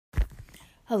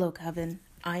Hello, Coven.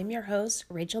 I'm your host,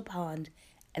 Rachel Pond,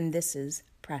 and this is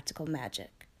Practical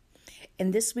Magic.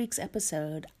 In this week's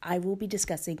episode, I will be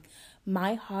discussing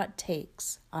my hot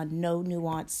takes on No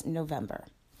Nuance November.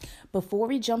 Before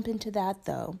we jump into that,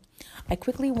 though, I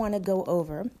quickly want to go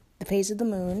over the phase of the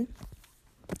moon,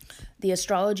 the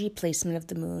astrology placement of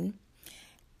the moon,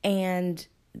 and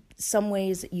some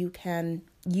ways that you can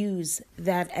use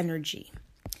that energy.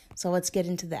 So let's get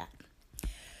into that.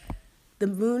 The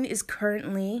moon is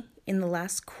currently in the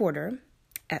last quarter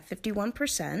at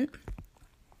 51%.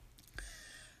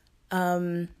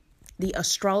 The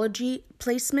astrology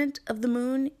placement of the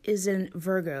moon is in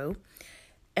Virgo,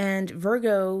 and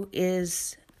Virgo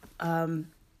is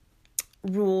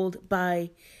ruled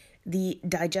by the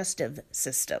digestive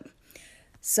system.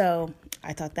 So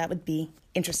I thought that would be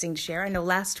interesting to share. I know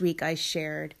last week I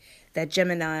shared that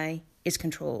Gemini is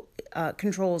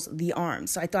controls the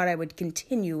arms. So I thought I would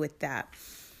continue with that.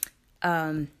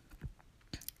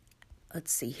 Let's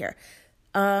see here.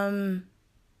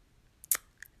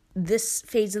 This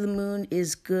phase of the moon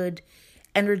is good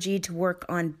energy to work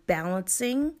on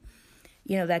balancing.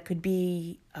 You know, that could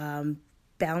be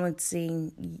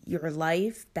balancing your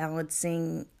life,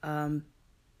 balancing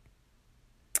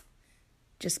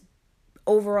just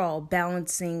overall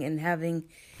balancing and having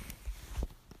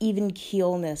even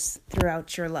keelness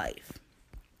throughout your life.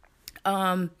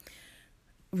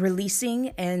 Releasing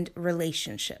and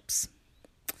relationships.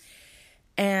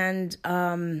 And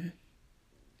I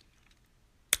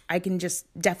can just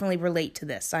definitely relate to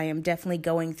this. I am definitely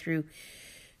going through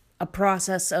a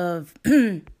process of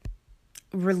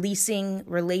releasing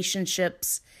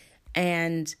relationships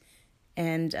and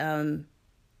trying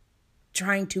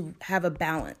to have a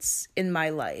balance in my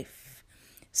life.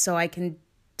 So I can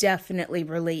definitely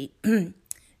relate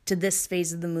to this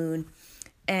phase of the moon,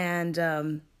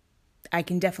 and I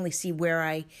can definitely see where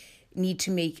I need to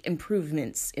make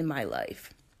improvements in my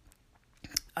life.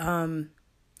 And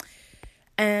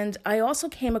I also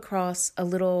came across a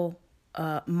little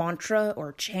mantra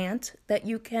or chant that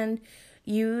you can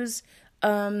use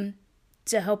to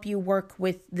help you work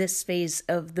with this phase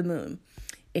of the moon.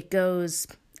 It goes,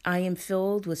 I am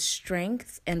filled with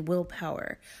strength and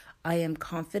willpower. I am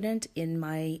confident in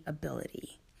my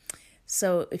ability.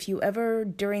 So if you ever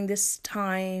during this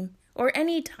time, or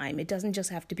any time, it doesn't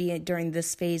just have to be during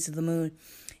this phase of the moon,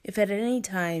 if at any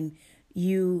time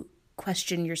you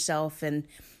question yourself and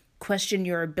question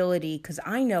your ability, because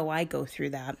I know I go through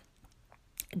that,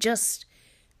 just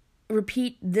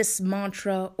repeat this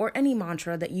mantra or any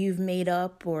mantra that you've made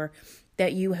up or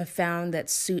that you have found that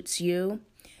suits you,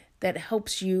 that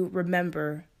helps you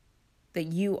remember that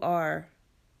you are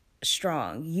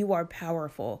strong, you are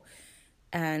powerful,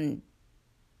 and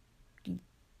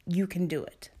you can do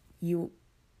it.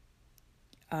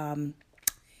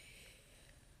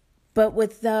 But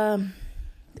with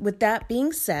that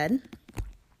being said,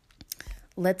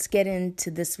 let's get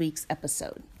into this week's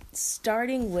episode.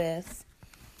 Starting with,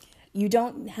 you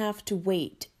don't have to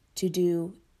wait to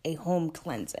do a home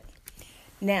cleansing.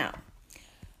 Now,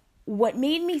 what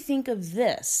made me think of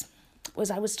this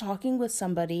was I was talking with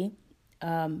somebody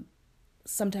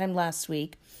sometime last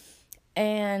week,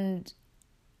 and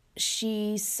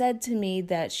she said to me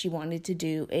that she wanted to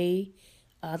do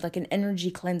like an energy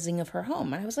cleansing of her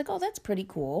home. And I was like, oh, that's pretty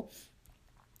cool.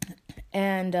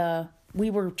 And we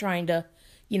were trying to,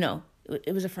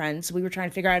 it was a friend, so we were trying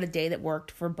to figure out a day that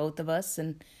worked for both of us.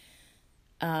 And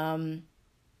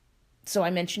so I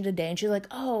mentioned a day, and she's like,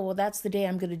 oh, well, that's the day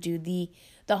I'm going to do the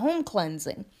home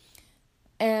cleansing.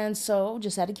 And so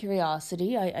just out of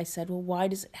curiosity, I said, well, why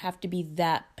does it have to be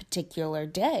that particular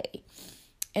day?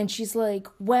 And she's like,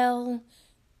 well,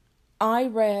 I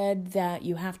read that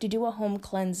you have to do a home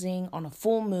cleansing on a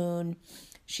full moon.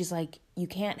 She's like, you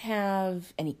can't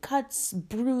have any cuts,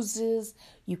 bruises,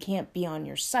 you can't be on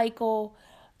your cycle,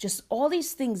 just all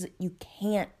these things that you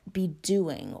can't be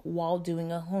doing while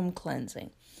doing a home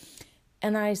cleansing.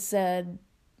 And I said,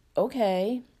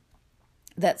 okay,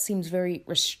 that seems very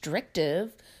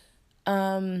restrictive.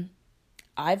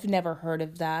 I've never heard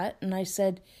of that. And I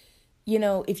said,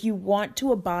 if you want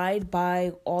to abide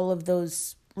by all of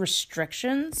those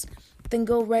restrictions, then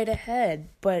go right ahead.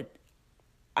 But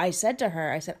I said to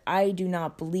her, I do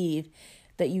not believe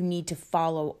that you need to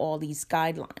follow all these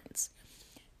guidelines.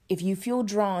 If you feel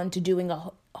drawn to doing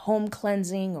a home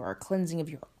cleansing or a cleansing of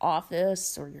your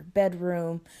office or your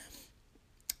bedroom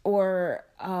or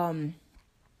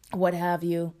what have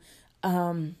you,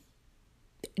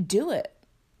 do it.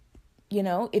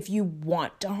 If you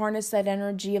want to harness that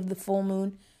energy of the full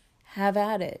moon, have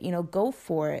at it, go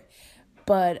for it.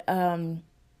 But and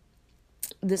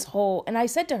I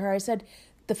said to her,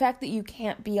 the fact that you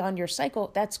can't be on your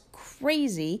cycle, that's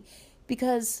crazy,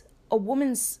 because a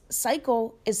woman's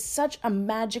cycle is such a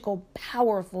magical,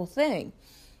 powerful thing.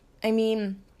 I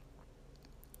mean,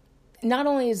 not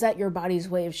only is that your body's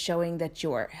way of showing that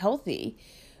you're healthy,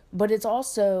 but it's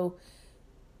also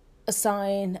a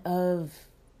sign of,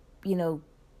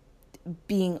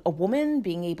 being a woman,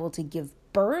 being able to give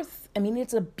birth. I mean,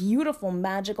 it's a beautiful,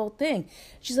 magical thing.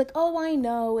 She's like, oh, I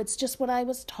know, it's just what I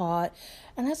was taught.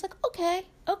 And I was like,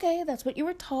 okay, that's what you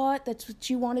were taught. That's what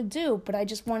you want to do. But I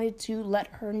just wanted to let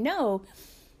her know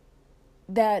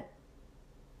that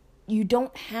you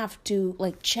don't have to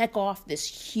check off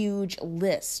this huge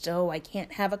list. Oh, I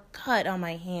can't have a cut on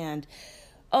my hand.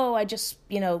 Oh, I just,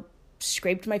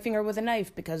 scraped my finger with a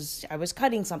knife because I was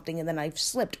cutting something and the knife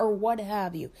slipped, or what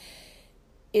have you.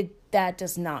 That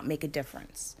does not make a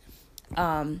difference.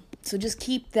 So just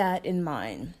keep that in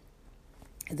mind,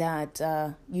 that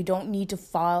you don't need to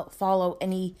follow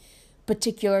any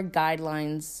particular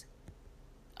guidelines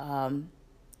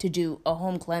to do a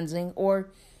home cleansing, or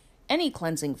any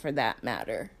cleansing for that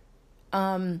matter.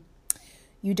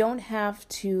 You don't have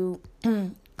to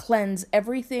cleanse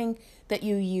everything that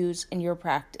you use in your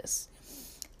practice.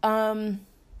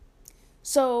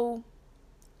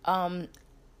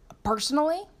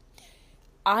 Personally,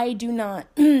 I do not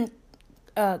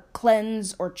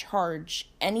cleanse or charge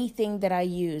anything that I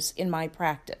use in my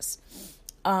practice.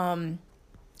 And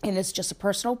it's just a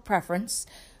personal preference.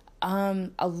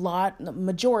 The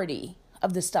majority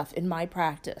of the stuff in my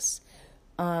practice,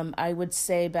 I would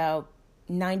say about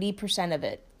 90% of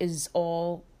it is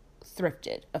all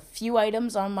thrifted. A few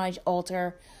items on my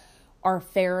altar are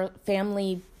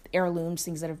family heirlooms,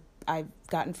 things that I've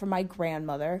gotten from my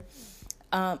grandmother.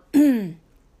 And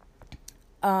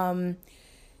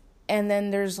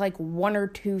then there's one or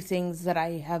two things that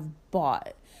I have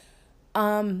bought.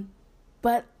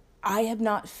 But I have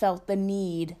not felt the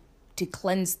need to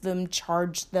cleanse them,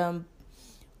 charge them,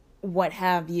 what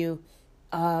have you.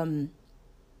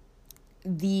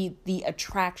 The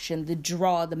attraction, the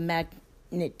draw, the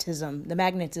magnetism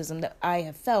that I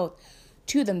have felt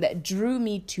to them, that drew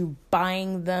me to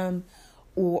buying them,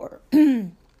 or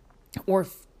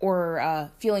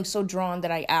feeling so drawn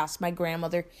that I asked my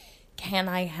grandmother, can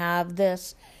I have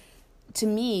this? To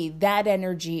me, that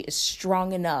energy is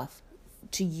strong enough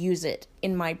to use it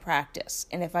in my practice.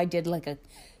 And if I did a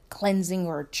cleansing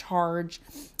or a charge,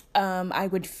 I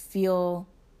would feel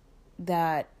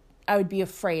that, I would be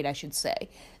afraid, I should say,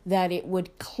 that it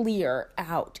would clear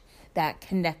out that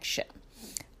connection.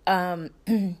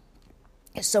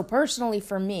 So personally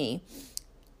for me,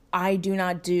 I do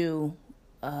not do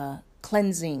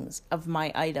cleansings of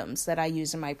my items that I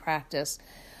use in my practice.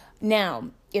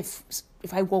 Now, if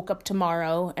I woke up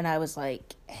tomorrow and I was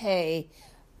like, hey,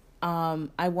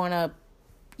 I want to,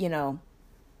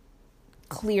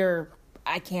 clear,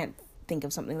 I can't think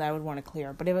of something that I would want to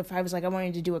clear, but if I was like, I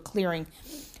wanted to do a clearing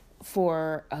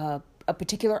for a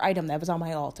particular item that was on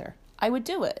my altar, I would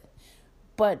do it.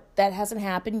 But that hasn't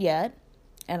happened yet,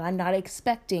 and I'm not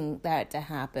expecting that to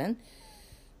happen,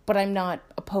 but I'm not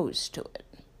opposed to it.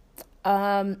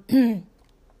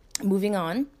 Moving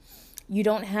on, you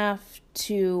don't have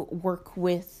to work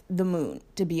with the moon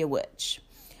to be a witch.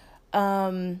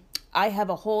 I have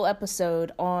a whole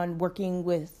episode on working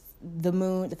with the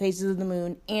moon, the phases of the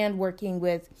moon, and working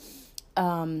with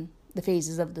the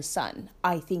phases of the sun.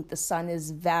 I think the sun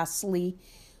is vastly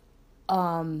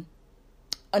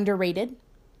underrated,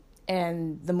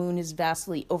 and the moon is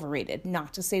vastly overrated.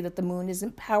 Not to say that the moon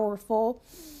isn't powerful,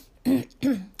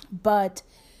 but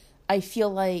I feel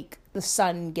like the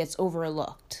sun gets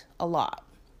overlooked a lot.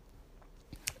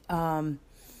 And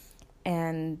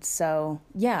so,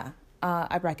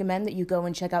 I recommend that you go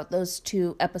and check out those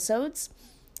two episodes,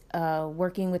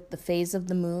 working with the phase of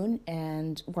the moon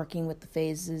and working with the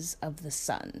phases of the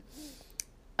sun.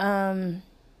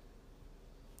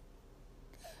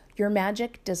 Your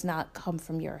magic does not come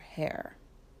from your hair.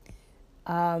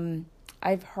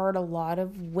 I've heard a lot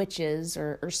of witches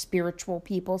or spiritual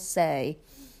people say,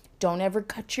 don't ever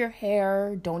cut your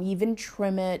hair, don't even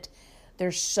trim it.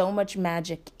 There's so much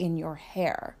magic in your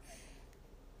hair.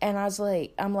 And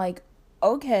I'm like,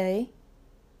 okay,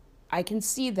 I can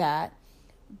see that.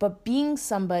 But being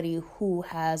somebody who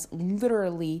has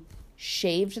literally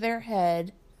shaved their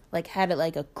head, had it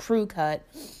like a crew cut,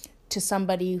 to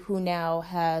somebody who now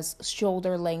has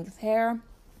shoulder length hair,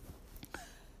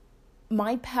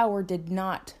 my power did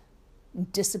not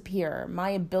disappear. My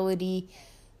ability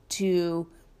to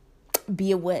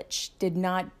be a witch did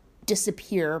not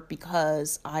disappear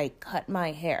because I cut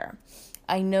my hair.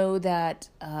 I know that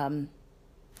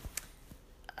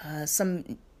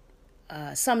some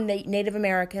some Native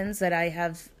Americans that I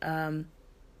have, I've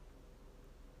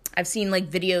seen like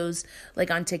videos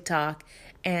like on TikTok,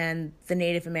 and the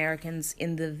Native Americans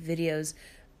in the videos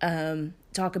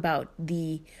talk about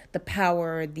the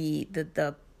power,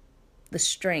 the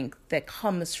strength that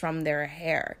comes from their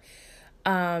hair.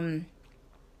 And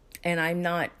I'm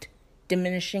not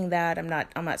diminishing that.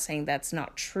 I'm not saying that's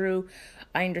not true.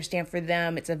 I understand for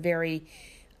them it's a very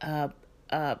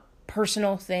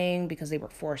personal thing because they were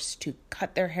forced to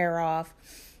cut their hair off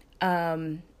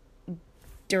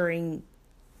during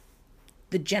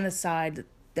the genocide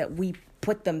that we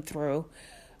put them through.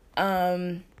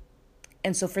 And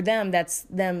so for them, that's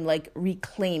them like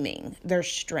reclaiming their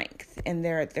strength and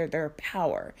their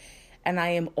power. And I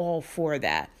am all for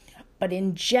that. But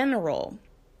in general,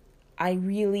 I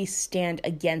really stand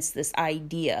against this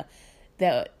idea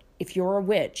that if you're a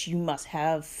witch, you must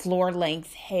have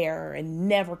floor-length hair and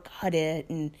never cut it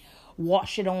and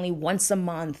wash it only once a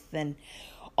month and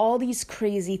all these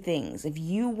crazy things. If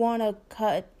you want to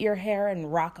cut your hair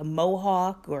and rock a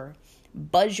mohawk or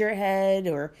buzz your head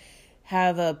or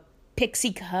have a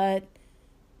pixie cut,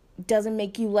 doesn't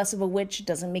make you less of a witch,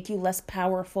 doesn't make you less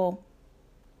powerful.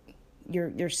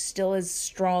 You're still as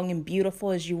strong and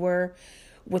beautiful as you were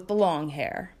with the long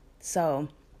hair. So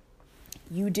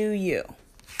you do you.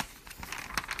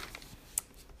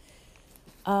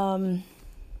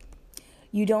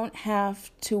 You don't have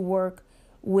to work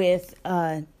with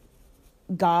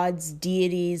gods,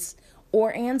 deities,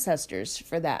 or ancestors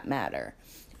for that matter.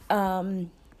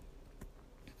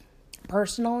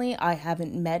 Personally, I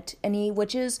haven't met any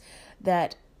witches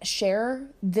that share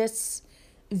this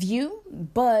view,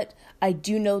 but I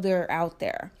do know they're out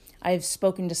there. I've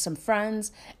spoken to some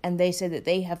friends, and they say that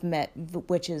they have met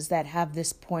witches that have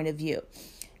this point of view.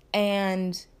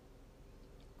 And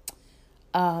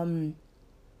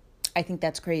I think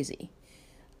that's crazy.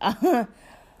 I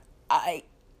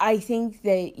think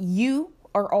that you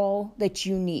are all that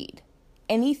you need.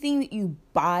 Anything that you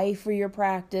buy for your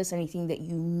practice, anything that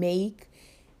you make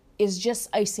is just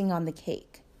icing on the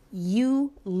cake.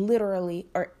 You literally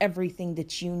are everything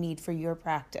that you need for your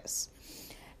practice.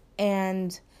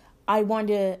 And I want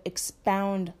to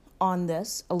expound on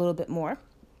this a little bit more.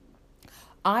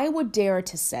 I would dare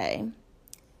to say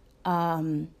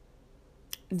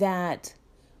that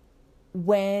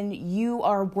when you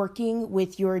are working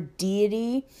with your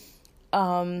deity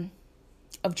of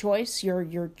choice,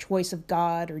 your choice of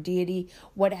God or deity,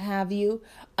 what have you,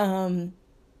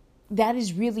 that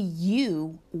is really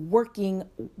you working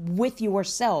with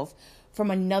yourself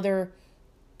from another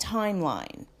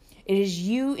timeline. It is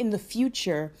you in the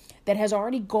future that has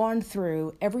already gone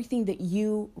through everything that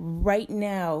you right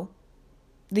now,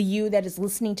 the you that is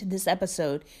listening to this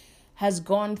episode, has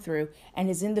gone through and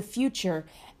is in the future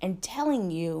and telling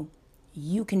you,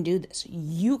 you can do this.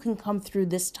 You can come through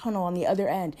this tunnel on the other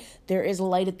end. There is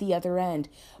light at the other end.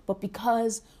 But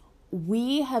because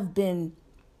we have been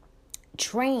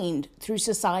trained through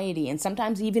society and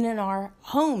sometimes even in our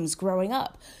homes growing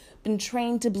up, been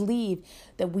trained to believe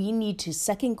that we need to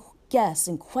second guess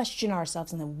and question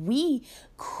ourselves and that we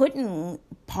couldn't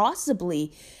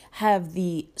possibly have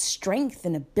the strength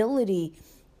and ability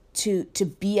to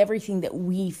be everything that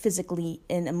we physically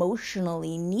and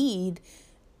emotionally need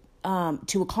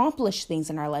to accomplish things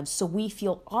in our lives. So we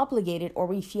feel obligated, or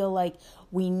we feel like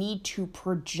we need to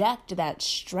project that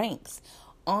strength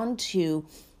onto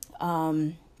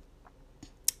a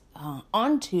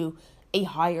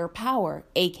higher power,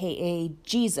 aka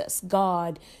Jesus,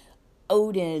 God,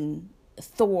 Odin,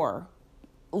 Thor,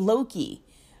 Loki,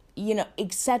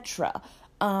 etc.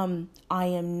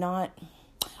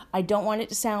 I don't want it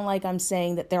to sound like I'm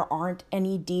saying that there aren't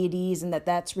any deities and that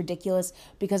that's ridiculous,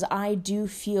 because I do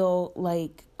feel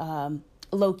like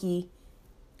Loki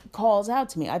calls out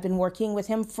to me. I've been working with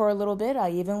him for a little bit.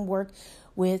 I even work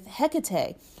with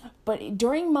Hecate. But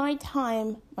during my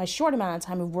short amount of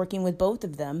time of working with both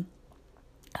of them,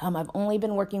 I've only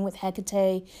been working with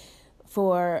Hecate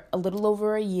for a little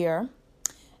over a year,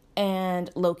 and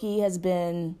Loki has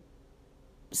been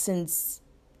since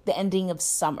the ending of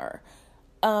summer.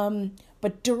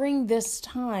 But during this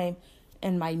time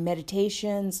and my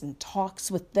meditations and talks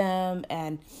with them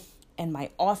and my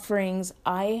offerings,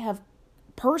 I have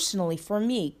personally, for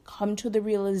me, come to the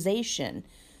realization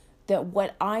that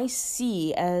what I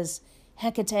see as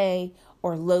Hecate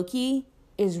or Loki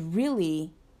is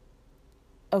really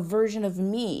a version of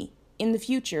me in the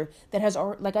future that has,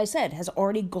 like I said, has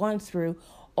already gone through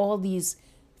all these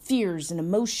fears and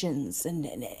emotions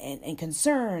and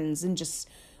concerns and just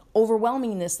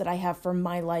overwhelmingness that I have for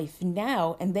my life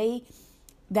now. And they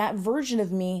that version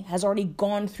of me has already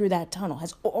gone through that tunnel,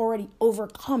 has already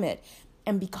overcome it.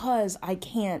 And because I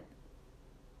can't,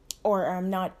 or I'm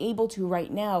not able to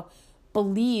right now,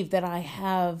 believe that I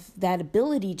have that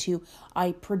ability to,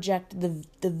 I project the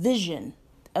vision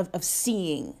of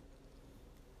seeing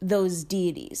those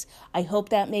deities. I hope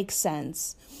that makes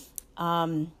sense.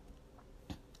 And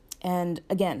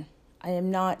again, I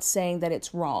am not saying that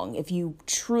it's wrong. If you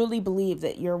truly believe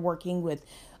that you're working with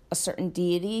a certain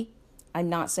deity, I'm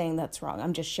not saying that's wrong.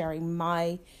 I'm just sharing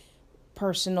my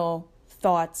personal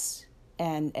thoughts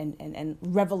and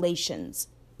revelations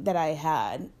that I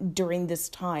had during this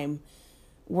time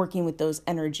working with those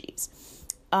energies.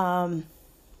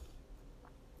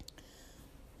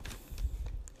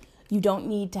 You don't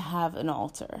need to have an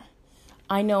altar.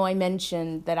 I know I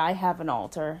mentioned that I have an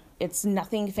altar. It's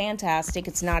nothing fantastic.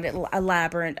 It's not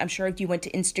elaborate. I'm sure if you went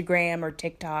to Instagram or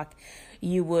TikTok,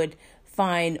 you would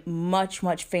find much,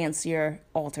 much fancier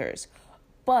altars.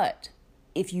 But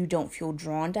if you don't feel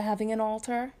drawn to having an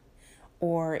altar,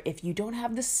 or if you don't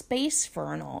have the space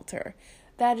for an altar,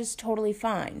 that is totally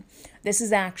fine. This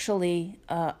is actually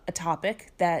a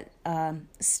topic that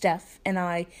Steph and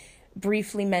I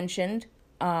briefly mentioned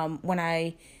when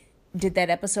I did that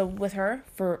episode with her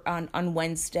on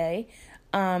Wednesday,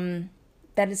 that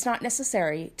it's not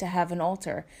necessary to have an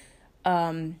altar.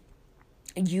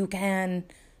 You can,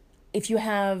 if you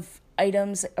have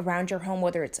items around your home,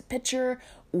 whether it's a picture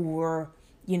or,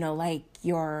 like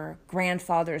your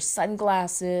grandfather's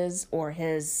sunglasses or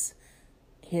his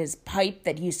pipe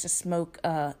that he used to smoke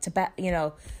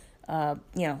tobacco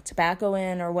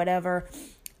in or whatever,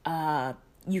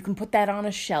 you can put that on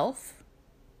a shelf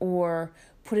or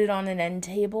put it on an end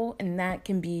table, and that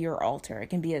can be your altar. It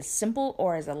can be as simple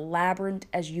or as elaborate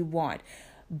as you want.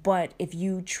 But if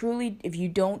you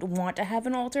don't want to have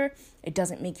an altar, it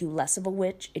doesn't make you less of a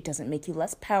witch. It doesn't make you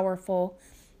less powerful,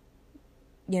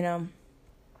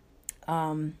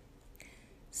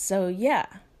 So yeah,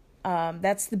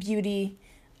 that's the beauty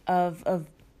of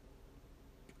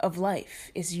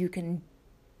life, is you can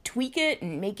tweak it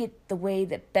and make it the way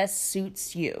that best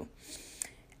suits you.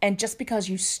 And just because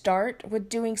you start with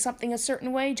doing something a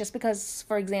certain way, just because,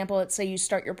 for example, let's say you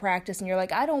start your practice and you're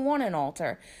like, I don't want an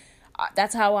altar.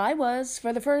 That's how I was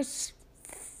for the first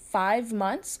 5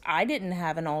 months. I didn't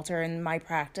have an altar in my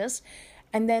practice.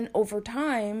 And then over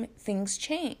time, things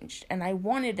changed. And I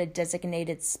wanted a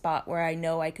designated spot where I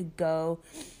know I could go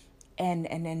and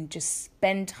then just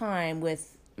spend time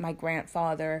with my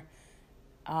grandfather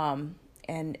and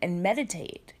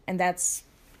meditate. And that's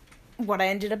what I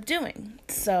ended up doing.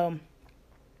 So,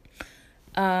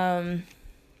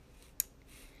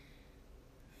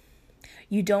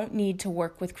 you don't need to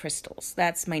work with crystals.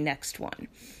 That's my next one.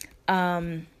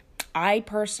 I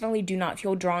personally do not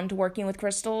feel drawn to working with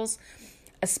crystals,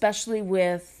 especially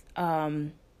with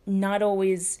not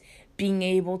always being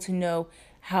able to know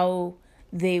how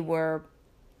they were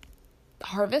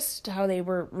harvested, how they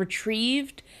were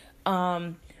retrieved.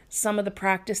 Some of the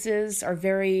practices are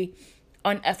very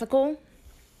unethical.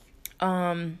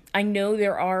 I know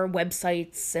there are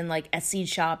websites and like Etsy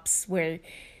shops where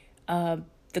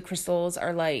the crystals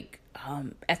are like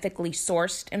ethically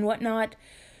sourced and whatnot,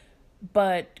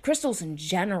 but crystals in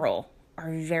general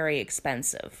are very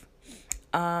expensive.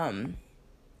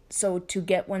 So to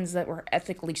get ones that were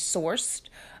ethically sourced,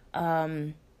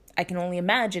 I can only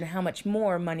imagine how much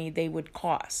more money they would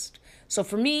cost. So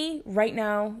for me, right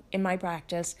now in my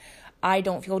practice, I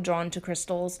don't feel drawn to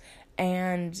crystals.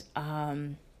 And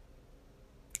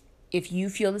if you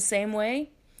feel the same way,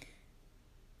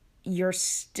 you're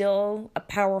still a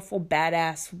powerful,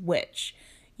 badass witch,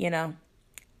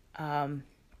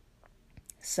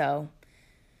 So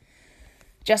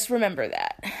just remember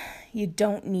that. You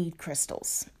don't need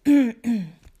crystals.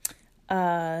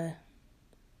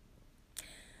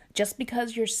 Just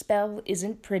because your spell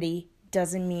isn't pretty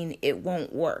doesn't mean it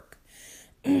won't work.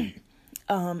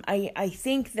 I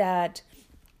think that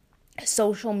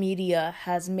social media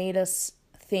has made us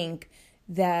think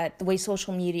that the way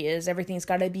social media is, everything's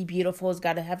got to be beautiful. It's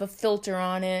got to have a filter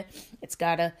on it. It's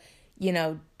got to,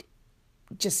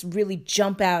 just really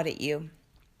jump out at you.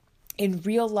 In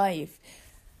real life,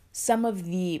 some of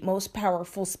the most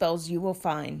powerful spells you will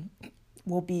find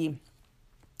will be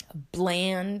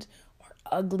bland or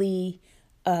ugly,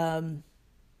 but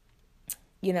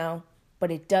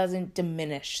it doesn't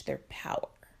diminish their power.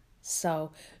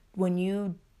 So when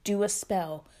you do a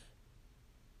spell,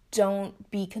 don't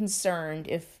be concerned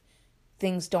if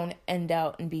things don't end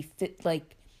out and be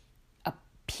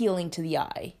appealing to the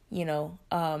eye,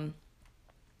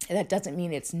 that doesn't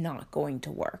mean it's not going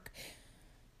to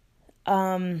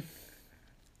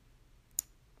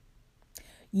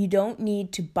You don't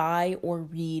need to buy or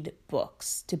read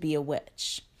books to be a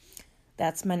witch.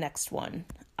 That's my next one.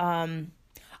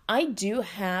 I do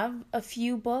have a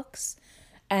few books,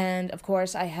 and of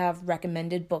course I have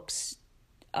recommended books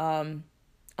on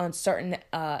certain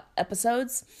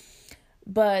episodes,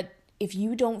 but if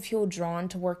you don't feel drawn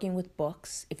to working with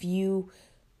books, if you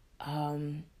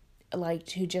like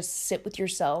to just sit with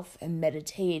yourself and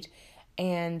meditate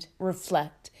and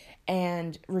reflect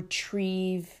and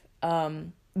retrieve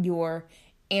your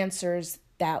answers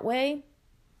that way,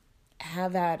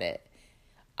 have at it.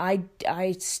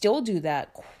 I still do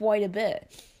that quite a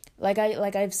bit. Like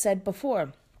I've said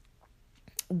before,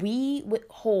 we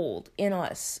hold in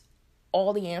us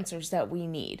all the answers that we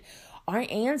need. Our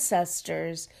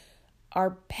ancestors,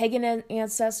 our pagan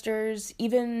ancestors,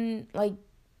 even like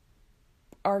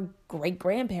our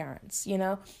great-grandparents,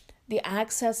 the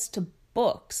access to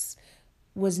books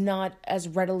was not as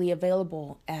readily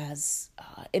available as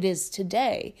it is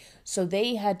today. So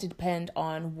they had to depend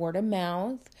on word of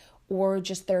mouth or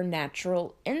just their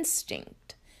natural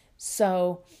instinct.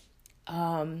 So,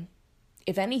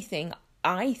 if anything,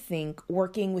 I think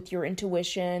working with your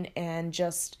intuition and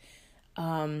just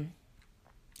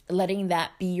letting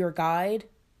that be your guide,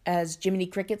 as Jiminy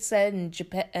Cricket said in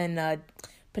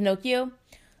Pinocchio,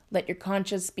 let your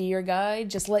conscience be your guide.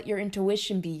 Just let your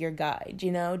intuition be your guide,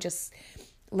 just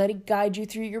let it guide you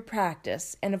through your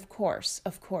practice. And of course,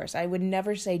 I would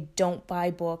never say don't buy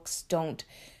books, don't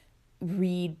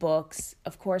read books.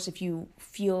 Of course, if you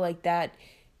feel like that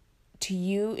to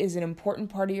you is an important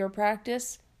part of your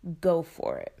practice, go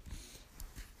for it.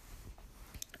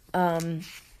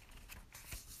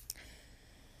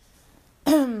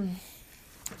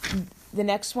 The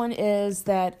next one is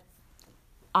that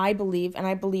I believe, and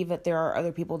I believe that there are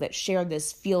other people that share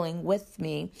this feeling with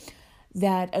me,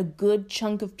 that a good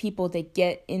chunk of people that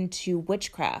get into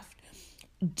witchcraft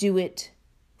do it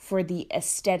for the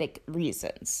aesthetic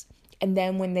reasons. And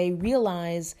then when they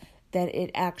realize that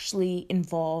it actually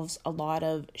involves a lot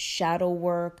of shadow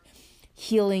work,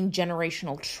 healing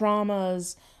generational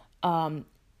traumas,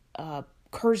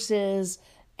 curses,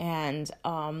 and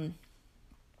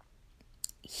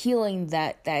healing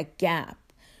that gap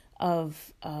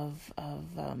of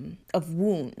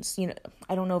wounds.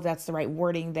 I don't know if that's the right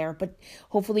wording there, but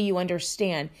hopefully you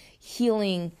understand.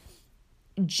 Healing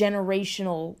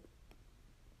generational,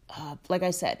 like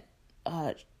I said,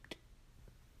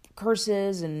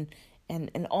 curses and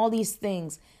all these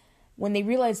things. When they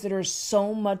realize that there's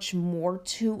so much more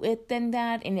to it than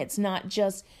that, and it's not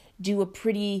just do a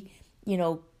pretty,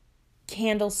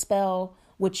 candle spell,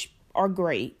 which are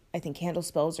great. I think candle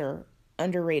spells are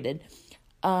underrated.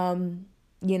 And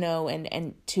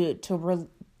to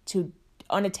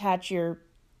unattach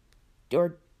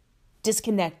or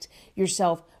disconnect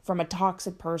yourself from a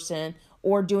toxic person,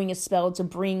 or doing a spell to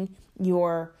bring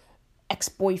your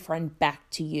ex-boyfriend back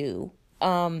to you.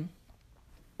 When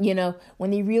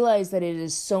they realize that it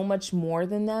is so much more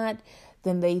than that,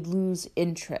 then they lose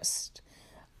interest.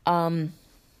 And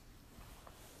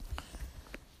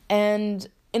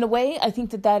in a way, I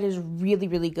think that is really,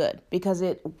 really good, because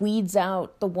it weeds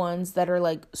out the ones that are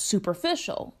like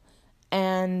superficial.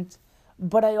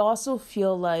 But I also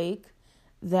feel like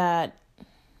that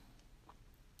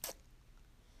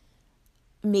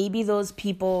maybe those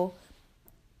people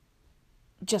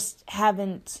just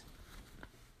haven't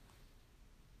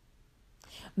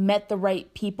met the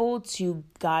right people to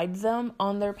guide them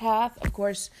on their path. Of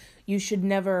course, you should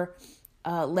never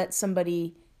let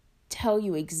somebody tell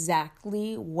you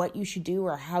exactly what you should do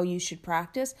or how you should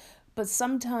practice. But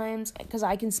sometimes, because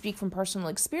I can speak from personal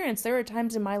experience, there are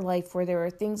times in my life where there are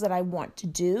things that I want to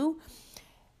do,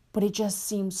 but it just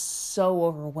seems so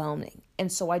overwhelming. And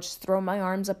so I just throw my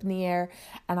arms up in the air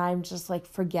and I'm just like,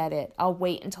 forget it. I'll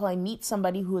wait until I meet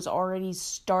somebody who has already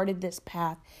started this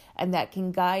path and that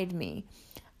can guide me.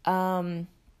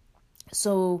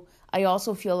 So I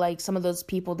also feel like some of those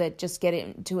people that just get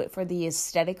into it for the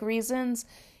aesthetic reasons,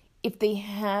 if they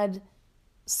had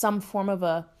some form of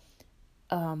a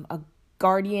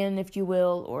guardian, if you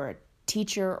will, or a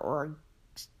teacher or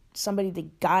somebody to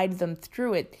guide them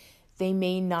through it, they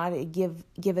may not have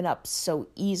given up so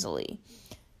easily.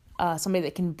 Somebody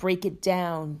that can break it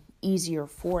down easier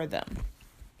for them.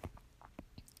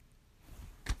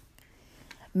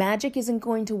 Magic isn't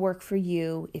going to work for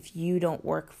you if you don't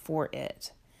work for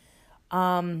it.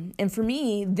 And for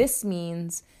me, this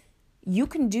means you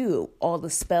can do all the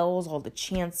spells, all the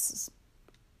chants,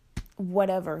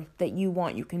 whatever that you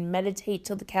want. You can meditate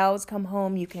till the cows come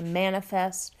home. You can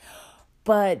manifest.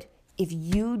 But if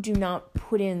you do not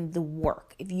put in the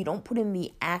work, if you don't put in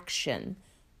the action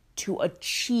to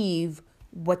achieve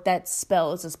what that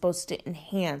spell is supposed to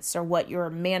enhance or what you're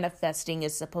manifesting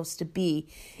is supposed to be,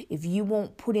 if you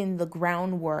won't put in the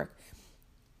groundwork,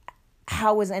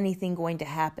 how is anything going to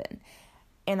happen?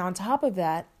 And on top of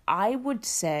that, I would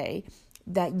say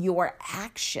that your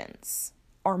actions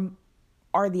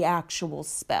are the actual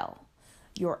spell.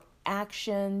 Your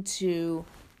action to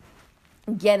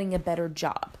getting a better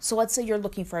job. So let's say you're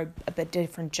looking for a bit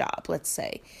different job, let's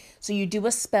say. So you do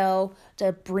a spell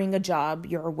to bring a job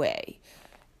your way.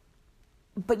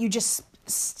 But you just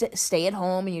stay at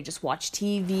home and you just watch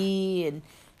TV and,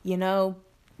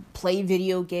 play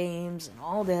video games and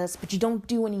all this, but you don't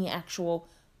do any actual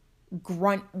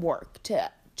grunt work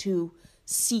to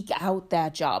seek out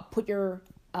that job. Put your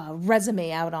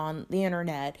resume out on the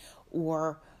internet,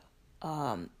 or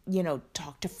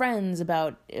talk to friends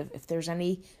about if there's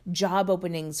any job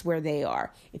openings where they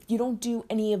are. If you don't do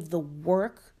any of the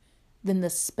work, then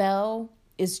the spell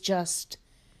is just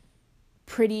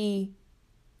pretty,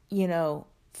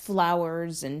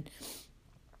 flowers and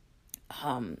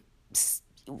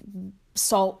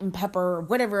salt and pepper, or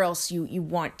whatever else you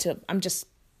want to. I'm just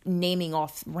naming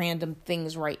off random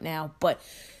things right now, but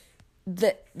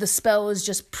the spell is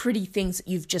just pretty things that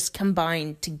you've just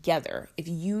combined together. If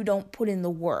you don't put in the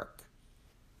work,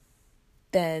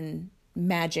 then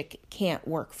magic can't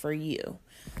work for you.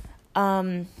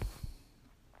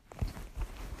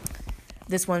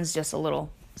 This one's just a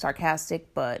little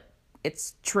sarcastic, but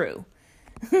it's true.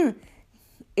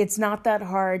 It's not that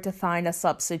hard to find a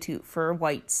substitute for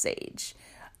white sage.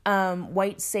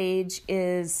 White sage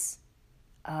is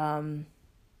a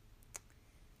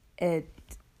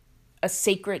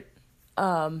sacred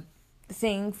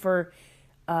thing for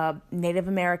Native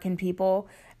American people,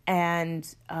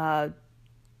 and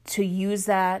to use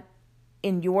that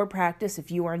in your practice,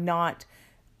 if you are not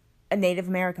a Native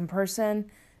American person,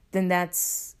 then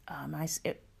that's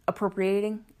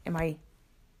appropriating.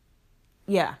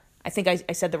 Yeah, I think I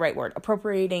said the right word.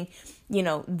 Appropriating,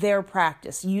 their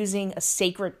practice, using a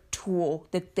sacred tool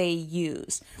that they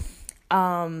use.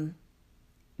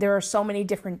 There are so many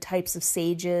different types of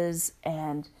sages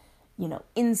and,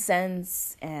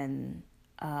 incense and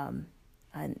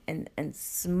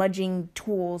smudging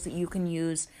tools that you can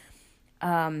use.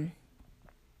 I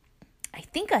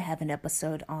think I have an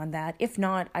episode on that. If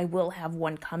not, I will have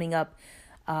one coming up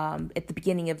at the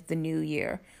beginning of the new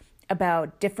year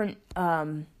about different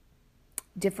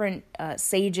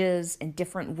sages and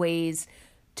different ways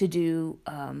to do.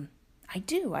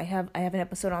 I have an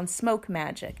episode on smoke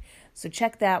magic, so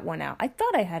check that one out. I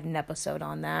thought I had an episode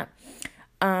on that.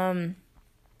 I'm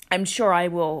sure I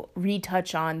will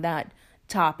retouch on that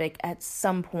topic at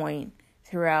some point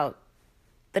throughout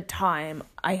the time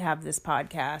I have this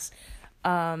podcast.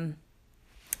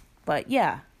 But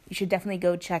yeah, you should definitely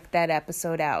go check that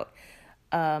episode out.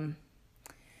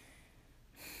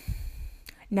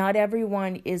 Not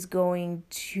everyone is going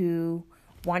to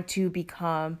want to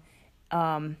become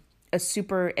a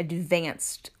super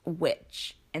advanced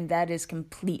witch, and that is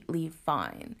completely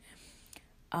fine.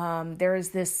 There is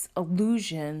this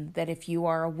illusion that if you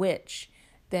are a witch,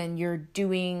 then you're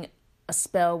doing a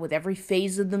spell with every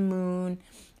phase of the moon.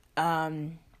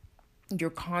 You're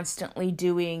constantly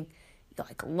doing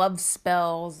like love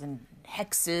spells and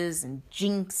hexes and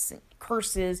jinx and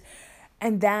curses,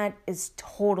 and that is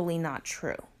totally not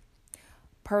true.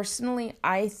 Personally,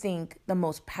 I think the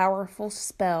most powerful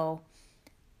spell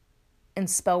and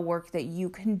spell work that you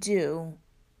can do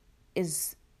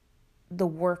is the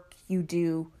work you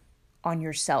do on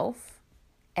yourself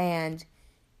and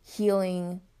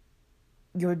healing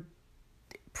your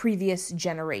previous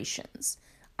generations.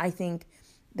 I think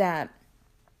that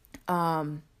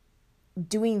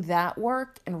doing that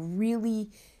work and really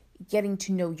getting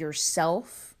to know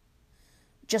yourself,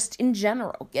 just in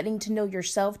general, getting to know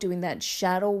yourself, doing that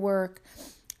shadow work,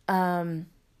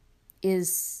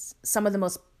 is some of the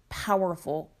most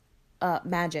powerful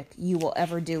magic you will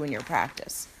ever do in your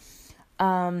practice.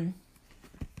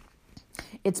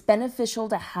 It's beneficial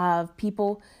to have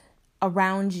people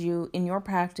around you in your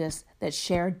practice that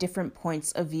share different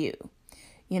points of view.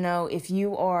 If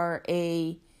you are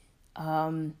a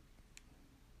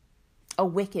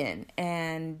Wiccan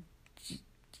and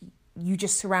you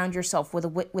just surround yourself with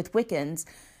Wiccans,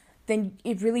 then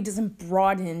it really doesn't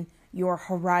broaden your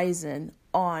horizon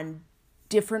on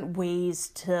different ways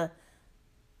to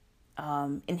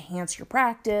enhance your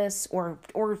practice or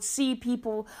see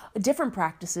people different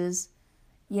practices.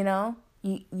 You're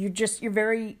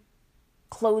very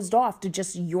closed off to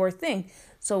just your thing.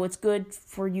 So it's good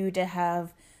for you to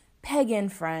have pagan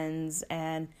friends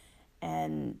and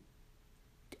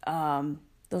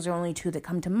Those are only two that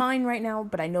come to mind right now,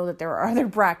 but I know that there are other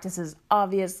practices,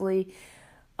 obviously.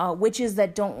 Witches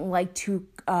that don't like to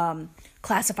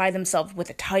classify themselves with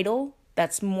a title.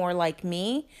 That's more like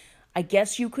me. I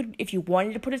guess you could, if you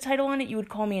wanted to put a title on it, you would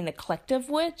call me an eclectic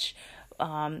witch.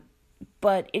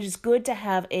 But it is good to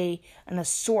have an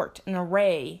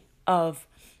array of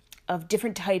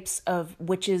different types of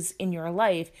witches in your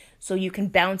life, so you can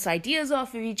bounce ideas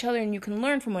off of each other and you can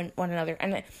learn from one another.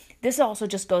 And this also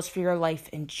just goes for your life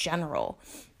in general.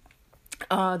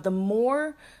 The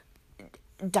more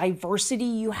diversity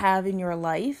you have in your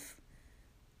life,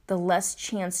 the less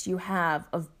chance you have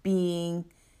of being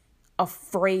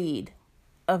afraid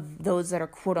of those that are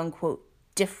quote unquote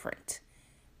different,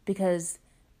 because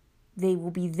they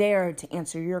will be there to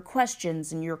answer your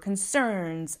questions and your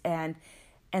concerns and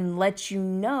let you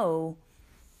know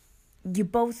you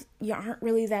aren't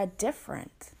really that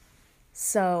different.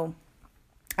 So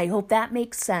I hope that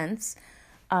makes sense,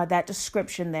 that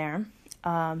description there.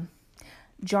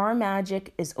 Jar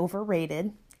magic is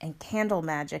overrated and candle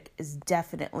magic is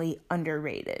definitely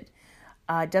underrated.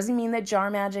 Doesn't mean that jar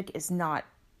magic is not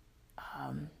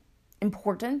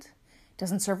important.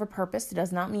 Doesn't serve a purpose. It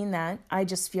does not mean that. I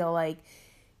just feel like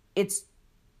it's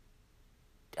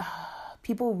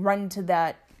people run to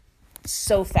that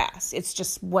so fast. It's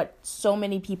just what so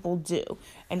many people do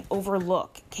and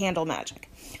overlook candle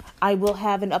magic. I will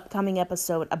have an upcoming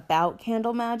episode about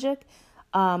candle magic.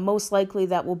 Most likely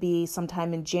that will be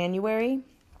sometime in January.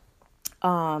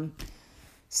 So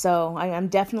I'm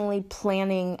definitely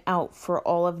planning out for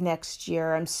all of next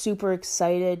year. I'm super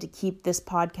excited to keep this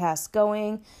podcast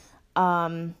going,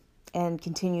 and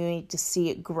continuing to see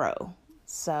it grow.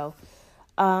 So,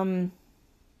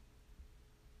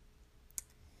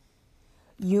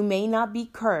 you may not be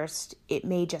cursed. It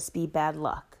may just be bad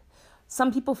luck.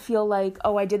 Some people feel like,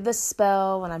 oh, I did this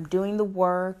spell and I'm doing the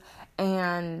work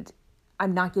and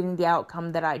I'm not getting the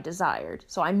outcome that I desired,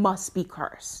 so I must be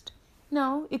cursed.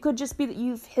 No, it could just be that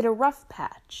you've hit a rough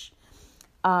patch.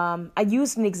 I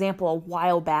used an example a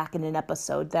while back in an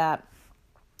episode that,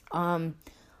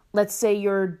 let's say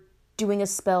you're doing a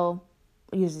spell,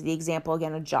 use the example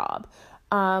again, a job,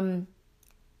 and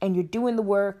you're doing the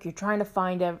work, you're trying to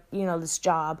find this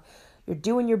job, you're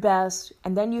doing your best,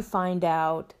 and then you find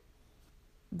out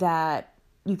that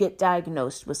you get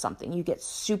diagnosed with something, you get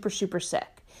super, super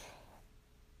sick.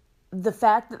 The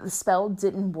fact that the spell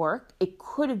didn't work, it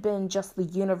could have been just the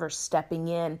universe stepping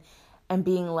in and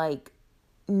being like,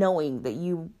 knowing that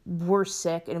you were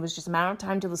sick and it was just a matter of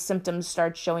time till the symptoms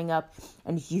start showing up,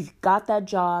 and if you got that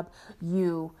job,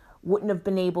 you wouldn't have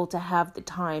been able to have the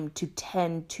time to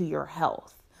tend to your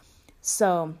health.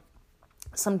 So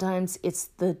sometimes it's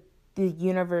the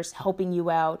universe helping you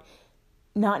out,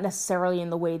 not necessarily in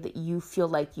the way that you feel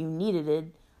like you needed it,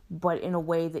 but in a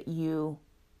way that you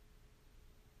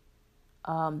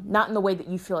not in the way that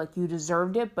you feel like you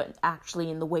deserved it, but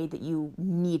actually in the way that you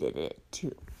needed it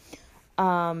to.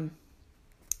 Let's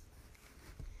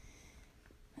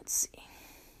see.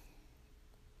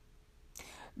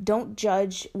 Don't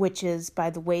judge witches by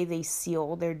the way they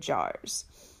seal their jars.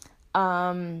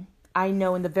 I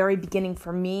know in the very beginning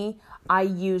for me, I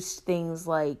used things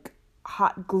like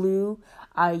hot glue.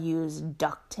 I used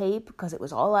duct tape because it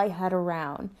was all I had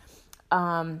around.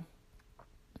 I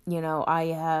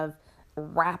have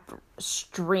wrap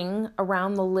string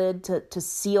around the lid to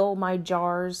seal my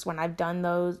jars when I've done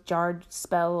those jarred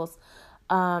spells.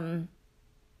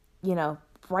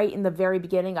 Right in the very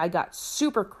beginning, I got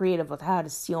super creative with how to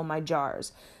seal my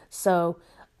jars. So,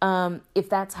 if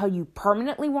that's how you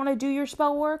permanently want to do your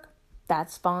spell work,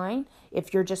 that's fine.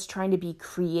 If you're just trying to be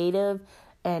creative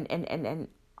and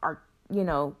are,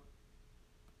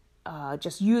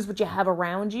 just use what you have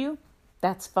around you,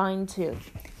 that's fine too.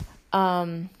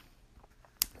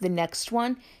 The next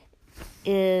one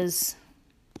is,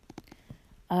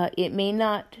 it may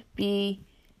not be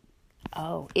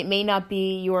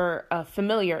your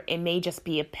familiar. It may just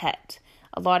be a pet.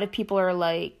 A lot of people are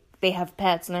like, they have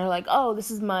pets and they're like, oh, this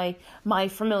is my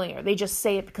familiar. They just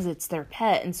say it because it's their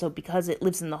pet. And so because it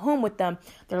lives in the home with them,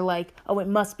 they're like, oh, it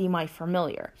must be my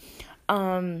familiar.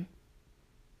 That's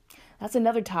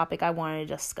another topic I want to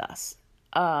discuss,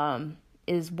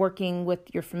 is working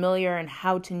with your familiar and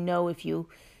how to know if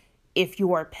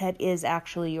your pet is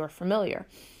actually your familiar.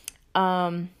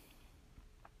 Let's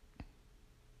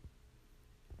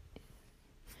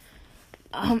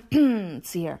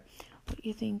see here. What do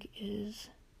you think is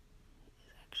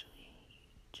actually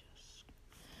just...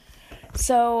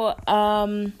 So,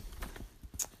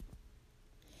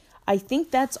 I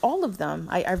think that's all of them.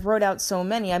 I've wrote out so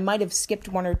many. I might have skipped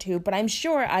one or two, but I'm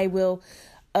sure I will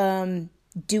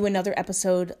do another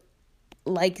episode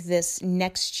like this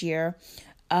next year.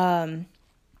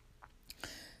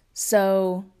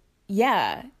 So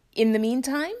yeah, in the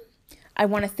meantime, I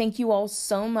want to thank you all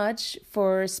so much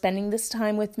for spending this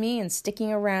time with me and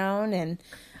sticking around.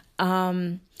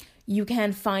 And you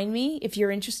can find me if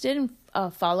you're interested in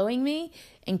following me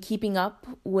and keeping up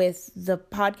with the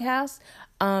podcast.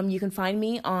 You can find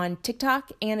me on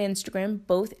TikTok and Instagram,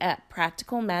 both at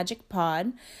Practical Magic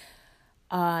Pod.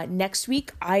 Next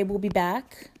week, I will be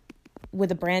back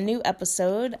with a brand new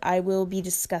episode. I will be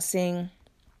discussing,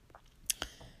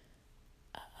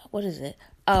 what is it?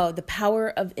 Oh, the power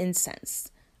of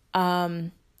incense.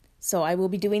 So I will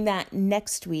be doing that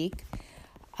next week.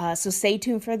 So stay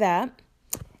tuned for that.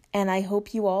 And I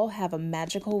hope you all have a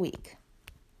magical week.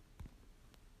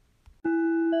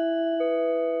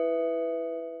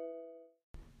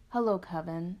 Hello,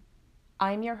 Coven.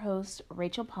 I'm your host,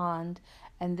 Rachel Pond,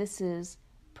 and this is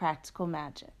Practical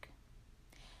Magic.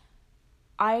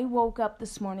 I woke up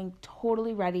this morning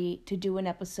totally ready to do an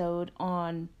episode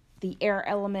on the air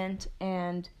element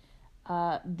and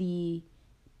the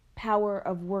power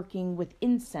of working with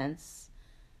incense.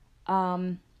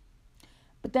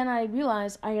 But then I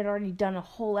realized I had already done a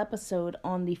whole episode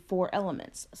on the 4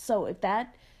 elements. So if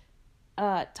that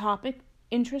topic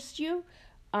interests you,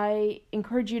 I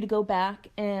encourage you to go back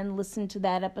and listen to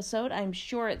that episode. I'm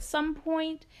sure at some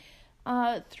point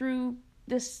through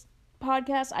this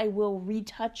podcast I will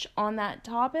retouch on that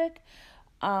topic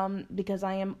because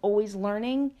I am always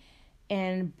learning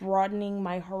and broadening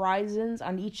my horizons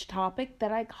on each topic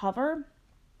that I cover.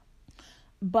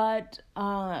 But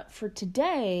for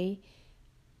today,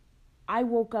 I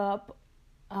woke up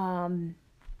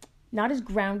not as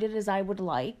grounded as I would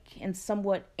like and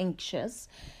somewhat anxious.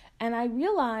 And I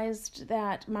realized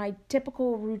that my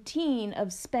typical routine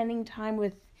of spending time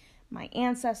with my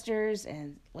ancestors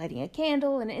and lighting a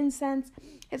candle and incense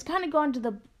has kind of gone to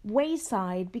the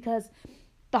wayside because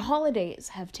the holidays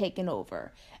have taken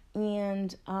over.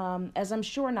 And as I'm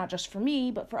sure not just for me,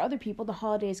 but for other people, the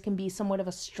holidays can be somewhat of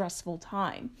a stressful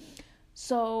time.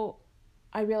 So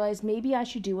I realized maybe I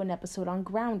should do an episode on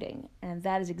grounding, and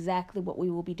that is exactly what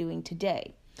we will be doing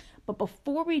today. But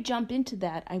before we jump into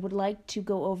that, I would like to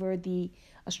go over the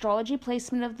astrology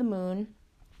placement of the moon,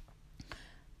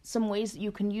 some ways that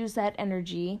you can use that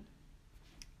energy,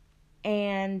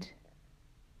 and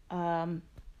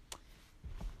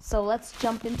so let's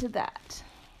jump into that.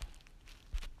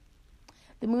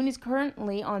 The moon is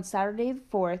currently on Saturday the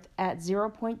 4th at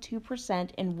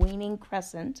 0.2% in waning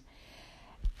crescent.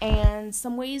 And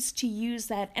some ways to use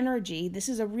that energy. This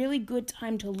is a really good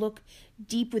time to look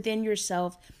deep within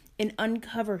yourself and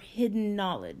uncover hidden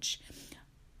knowledge.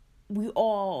 We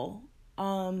all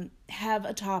have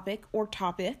a topic or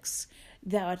topics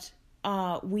that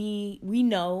we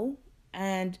know,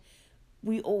 and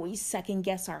we always second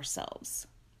guess ourselves,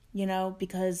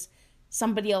 because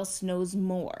somebody else knows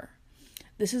more.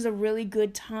 This is a really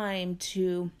good time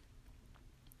to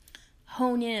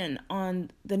hone in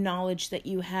on the knowledge that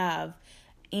you have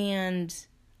and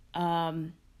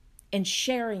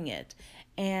sharing it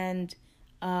and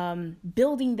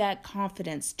building that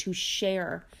confidence to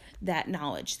share that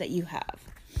knowledge that you have.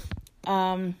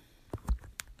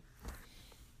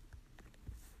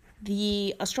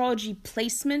 The astrology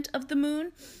placement of the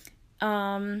moon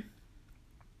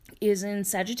is in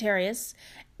Sagittarius,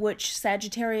 which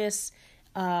Sagittarius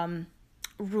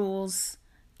rules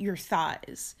your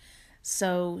thighs.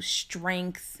 So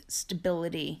strength,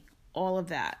 stability, all of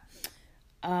that.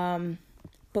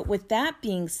 But with that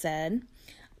being said,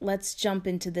 let's jump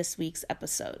into this week's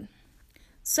episode.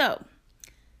 So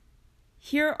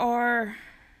here are,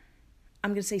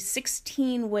 I'm going to say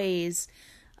 16 ways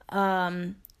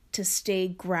to stay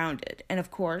grounded. And of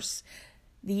course,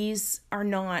 these are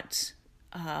not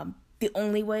the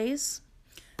only ways.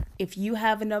 If you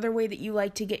have another way that you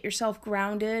like to get yourself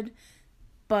grounded,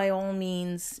 by all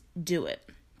means, do it.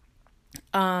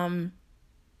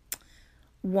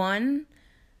 One,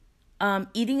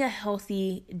 eating a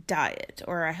healthy diet,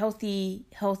 or a healthy,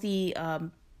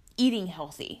 eating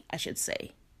healthy, I should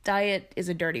say. Diet is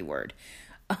a dirty word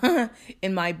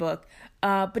in my book.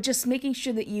 But just making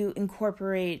sure that you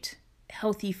incorporate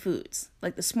healthy foods.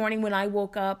 Like this morning when I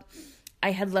woke up,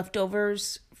 I had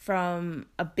leftovers from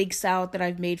a big salad that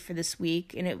I've made for this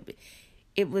week, and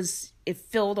it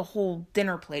filled a whole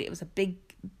dinner plate. It was a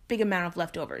big amount of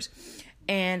leftovers.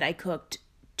 And I cooked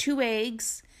 2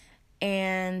 eggs,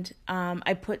 and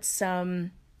I cooked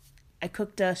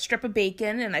a strip of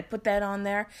bacon, and I put that on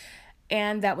there,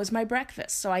 and that was my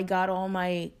breakfast. So I got all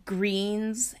my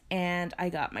greens, and I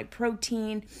got my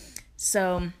protein.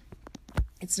 So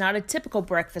it's not a typical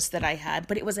breakfast that I had,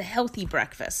 but it was a healthy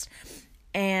breakfast.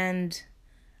 and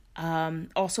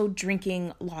also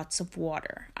drinking lots of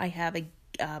water. I have a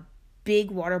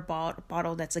big water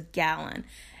bottle that's a gallon,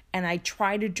 and I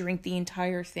try to drink the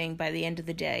entire thing by the end of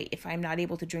the day. If I'm not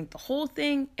able to drink the whole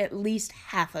thing, at least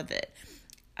half of it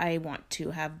I want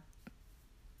to have,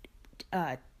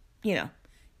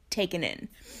 taken in.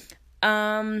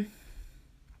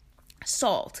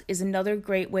 Salt is another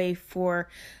great way for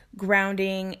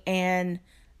grounding and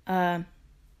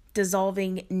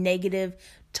dissolving negative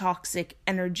toxic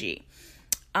energy.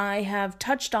 I have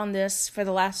touched on this for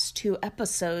the last 2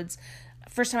 episodes.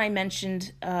 First time I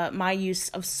mentioned my use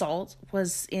of salt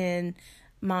was in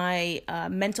my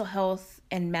mental health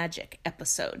and magic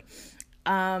episode.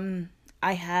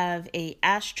 I have a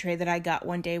ashtray that I got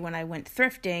one day when I went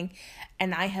thrifting,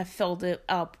 and I have filled it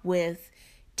up with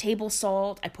table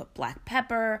salt. I put black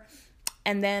pepper,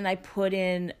 and then I put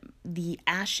in the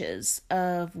ashes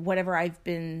of whatever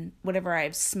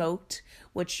I've smoked,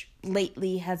 which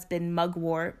lately has been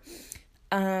mugwort.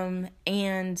 And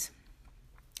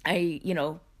I,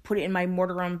 put it in my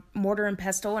mortar and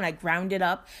pestle, and I ground it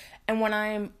up. And when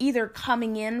I'm either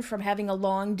coming in from having a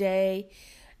long day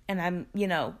and I'm,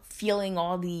 feeling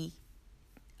all the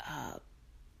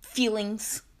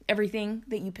feelings, everything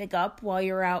that you pick up while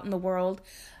you're out in the world,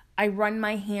 I run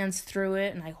my hands through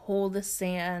it and I hold the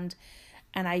sand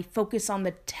and I focus on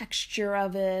the texture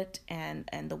of it and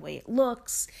the way it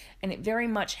looks, and it very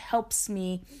much helps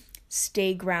me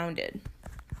stay grounded.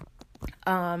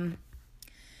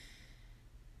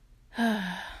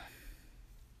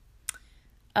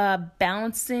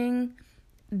 Balancing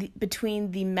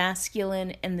between the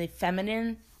masculine and the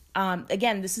feminine.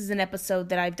 Again, this is an episode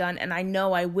that I've done, and I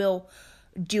know I will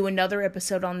do another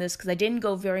episode on this because I didn't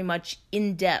go very much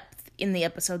in depth in the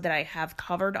episode that I have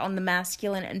covered on the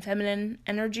masculine and feminine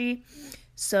energy.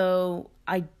 So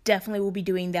I definitely will be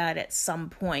doing that at some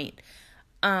point.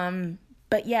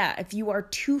 But yeah, if you are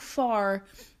too far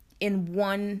in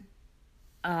one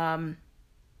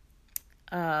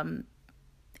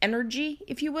energy,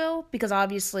 if you will, because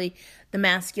obviously the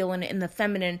masculine and the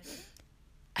feminine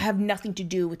have nothing to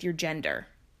do with your gender.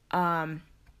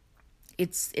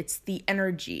 It's the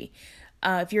energy.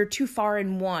 If you're too far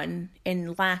in one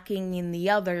and lacking in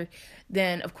the other,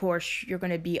 then of course you're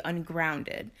going to be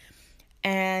ungrounded.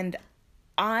 And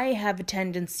I have a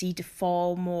tendency to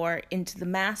fall more into the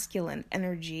masculine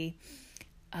energy,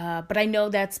 but I know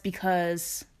that's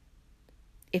because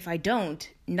if I don't,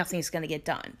 nothing's going to get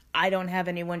done. I don't have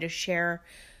anyone to share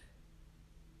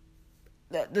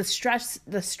the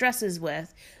stresses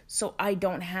with, so I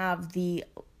don't have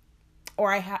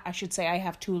I should say I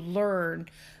have to learn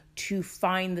to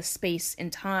find the space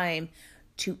and time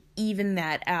to even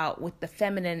that out with the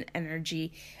feminine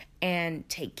energy and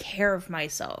take care of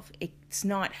myself. It's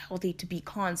not healthy to be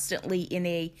constantly in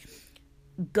a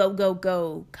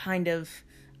go kind of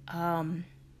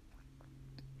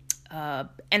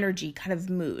energy kind of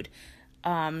mood.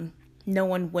 No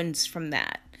one wins from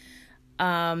that.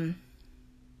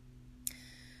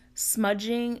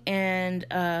 Smudging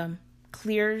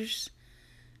clears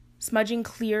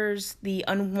the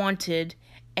unwanted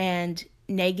and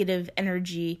negative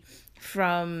energy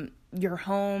from your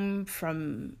home,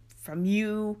 from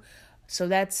you. So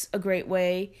that's a great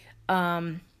way.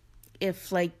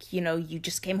 If you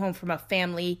just came home from a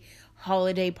family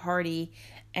holiday party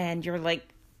and you're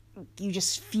you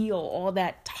just feel all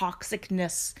that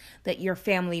toxicness that your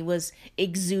family was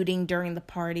exuding during the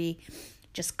party,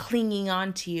 just clinging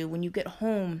on to you. When you get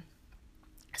home,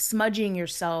 smudging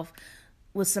yourself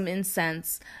with some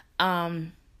incense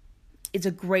is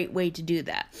a great way to do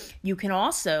that. You can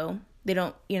also, I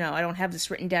don't have this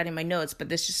written down in my notes, but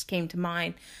this just came to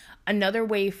mind. Another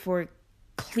way for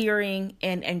clearing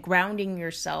and grounding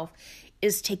yourself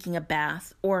is taking a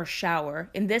bath or a shower.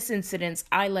 In this instance,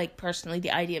 I like personally the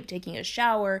idea of taking a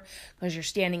shower because you're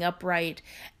standing upright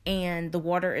and the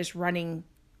water is running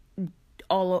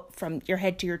all from your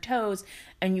head to your toes,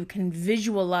 and you can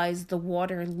visualize the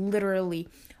water literally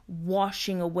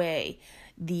washing away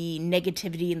the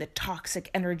negativity and the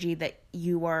toxic energy that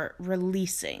you are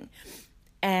releasing.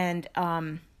 And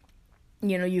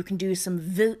you can do some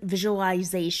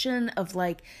visualization of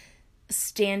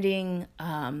standing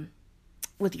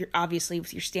with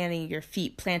your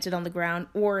feet planted on the ground,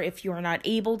 or if you are not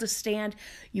able to stand,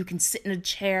 you can sit in a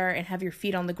chair and have your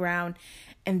feet on the ground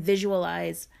and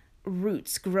visualize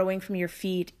roots growing from your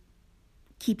feet,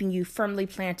 keeping you firmly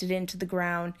planted into the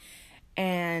ground,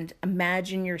 and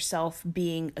imagine yourself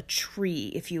being a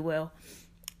tree, if you will,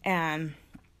 and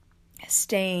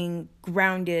staying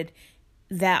grounded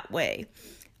that way.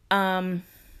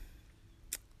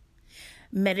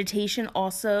 Meditation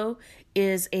also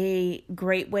is a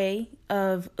great way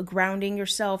of grounding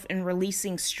yourself and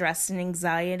releasing stress and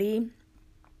anxiety.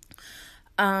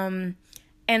 And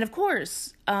of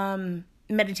course,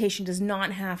 meditation does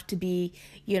not have to be,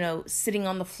 sitting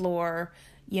on the floor,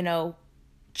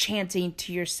 chanting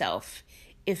to yourself.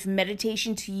 If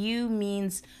meditation to you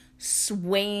means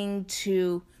swaying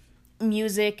to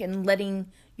music and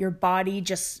letting your body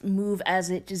just move as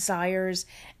it desires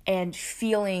and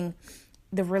feeling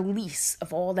the release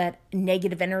of all that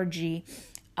negative energy,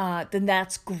 then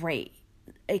that's great.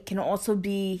 It can also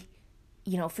be,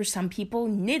 for some people,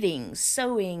 knitting,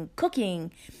 sewing,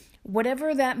 cooking,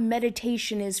 whatever that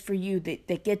meditation is for you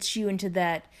that gets you into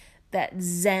that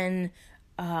Zen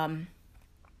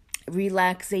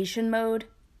relaxation mode.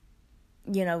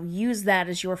 Use that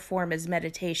as your form as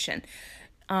meditation.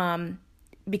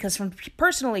 Because from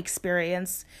personal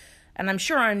experience, and I'm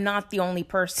sure I'm not the only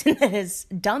person that has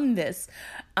done this,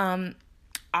 I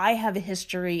have a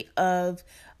history of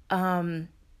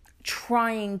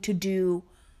trying to do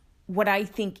what I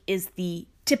think is the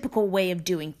typical way of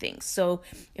doing things. So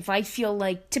if I feel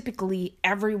like typically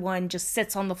everyone just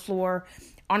sits on the floor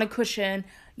on a cushion,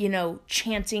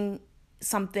 chanting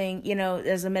something,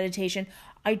 as a meditation,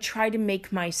 I try to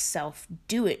make myself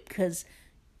do it because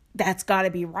that's got to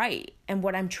be right. And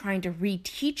what I'm trying to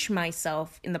reteach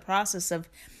myself in the process of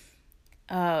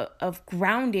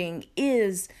grounding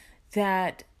is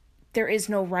that there is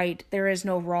no right, there is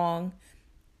no wrong.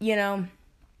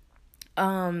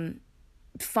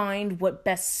 Find what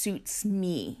best suits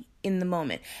me in the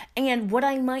moment. And what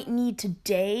I might need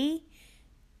today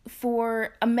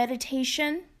for a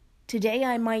meditation, today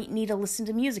I might need to listen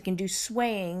to music and do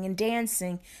swaying and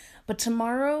dancing. But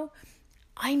tomorrow,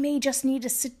 I may just need to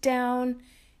sit down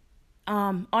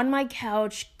on my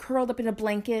couch, curled up in a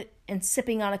blanket and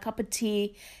sipping on a cup of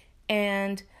tea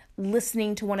and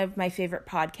listening to one of my favorite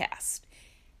podcasts.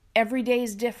 Every day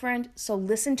is different, so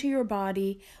listen to your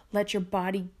body, let your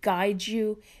body guide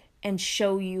you and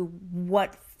show you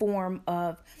what form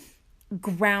of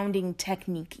grounding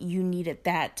technique you need at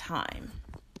that time.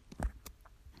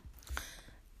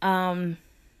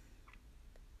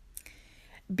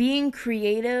 Being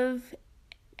creative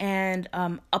and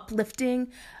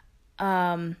uplifting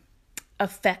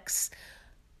affects,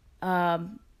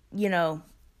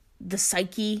 the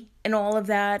psyche and all of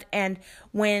that. And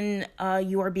when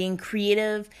you are being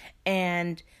creative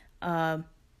and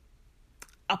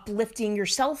uplifting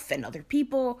yourself and other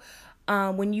people,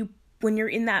 when you're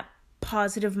in that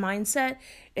positive mindset,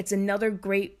 it's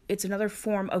another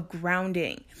form of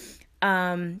grounding,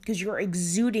 because you're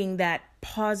exuding that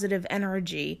positive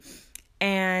energy,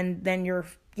 and then you're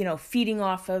feeding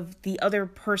off of the other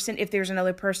person. If there's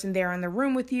another person there in the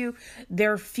room with you,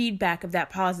 their feedback of that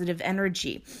positive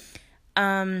energy.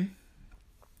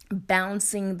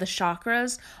 Balancing the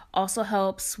chakras also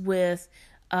helps with,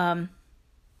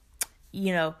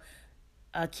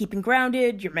 keeping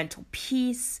grounded, your mental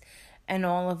peace, and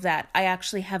all of that. I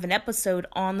actually have an episode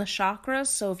on the chakras,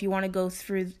 so if you want to go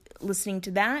through listening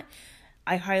to that,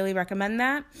 I highly recommend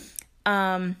that.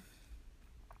 I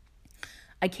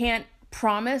can't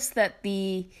promise that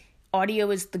the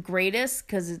audio is the greatest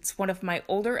because it's one of my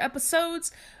older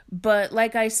episodes, but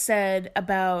like I said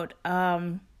about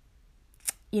the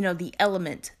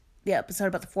episode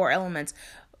about the 4 elements,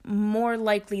 more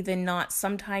likely than not,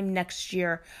 sometime next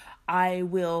year I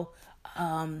will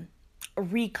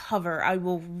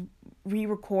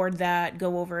re-record that,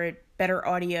 go over it, better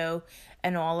audio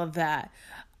and all of that.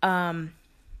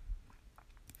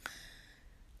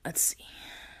 Let's see.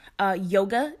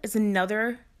 Yoga is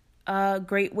another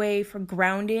great way for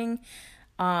grounding.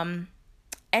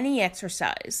 Any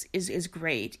exercise is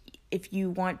great. If you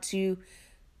want to,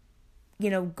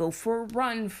 go for a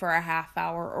run for a half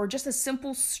hour or just a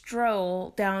simple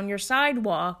stroll down your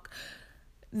sidewalk,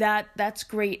 that's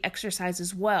great exercise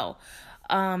as well.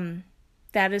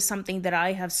 That is something that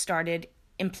I have started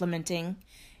implementing,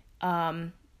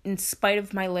 in spite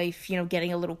of my life,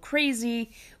 getting a little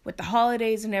crazy with the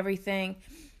holidays and everything.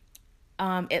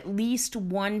 At least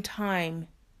one time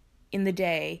in the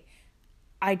day,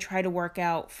 I try to work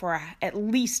out for at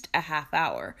least a half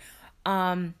hour.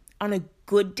 On a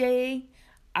good day,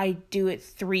 I do it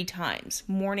 3 times,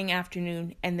 morning,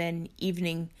 afternoon, and then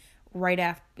evening,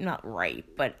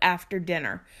 after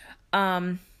dinner.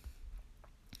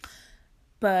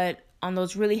 But on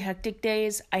those really hectic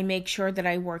days, I make sure that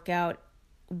I work out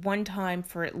one time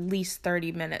for at least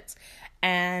 30 minutes.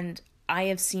 And I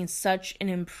have seen such an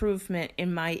improvement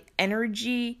in my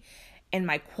energy and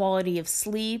my quality of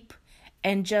sleep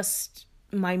and just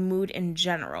my mood in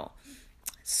general.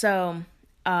 So,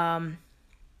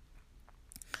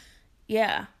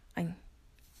 yeah,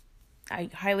 I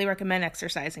highly recommend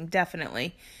exercising,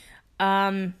 definitely.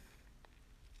 Let's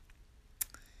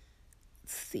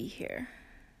see here.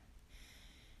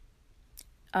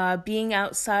 Being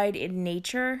outside in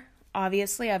nature,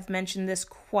 obviously, I've mentioned this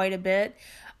quite a bit.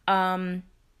 I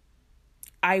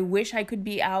wish I could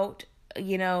be out,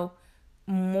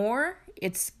 more.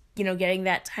 It's, getting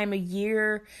that time of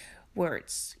year where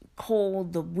it's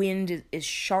cold, the wind is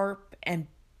sharp, and,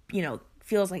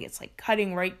 feels like it's like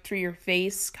cutting right through your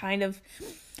face, kind of.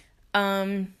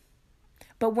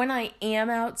 But when I am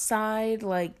outside,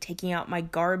 like taking out my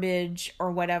garbage or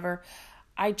whatever,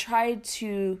 I try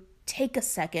to take a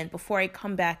second before I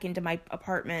come back into my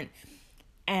apartment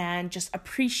and just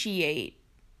appreciate,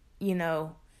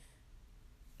 the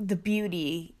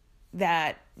beauty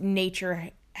that nature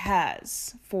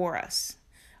has for us.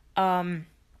 I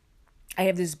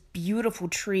have this beautiful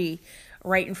tree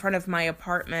right in front of my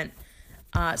apartment.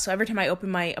 So every time I open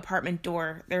my apartment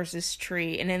door, there's this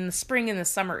tree. And in the spring and the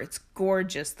summer, it's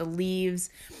gorgeous. The leaves,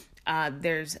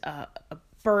 there's a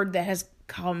bird that has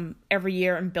come every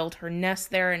year and built her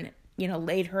nest there and,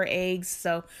 laid her eggs.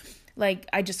 So, I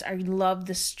love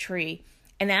this tree.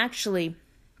 And actually,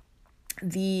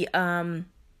 the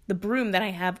broom that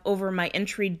I have over my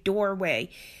entry doorway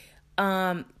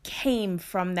came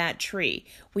from that tree.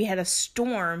 We had a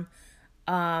storm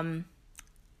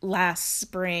last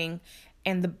spring,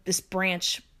 and this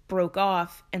branch broke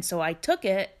off, and so I took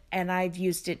it and I've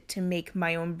used it to make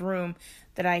my own broom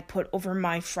that I put over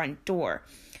my front door.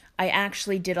 I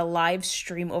actually did a live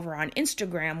stream over on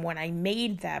Instagram when I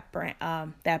made that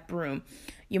broom.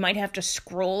 You might have to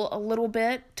scroll a little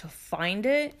bit to find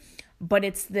it, but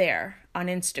it's there on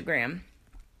Instagram,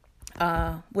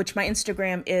 which my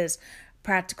Instagram is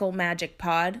Practical Magic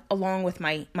Pod, along with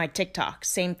my TikTok.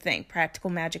 Same thing,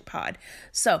 Practical Magic Pod.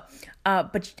 So,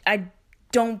 but I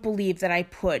don't believe that I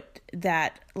put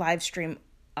that live stream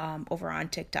over on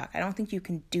TikTok. I don't think you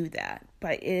can do that,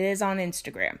 but it is on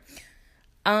Instagram.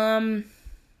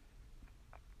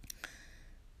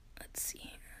 Let's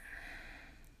see.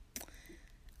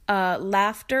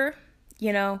 Laughter,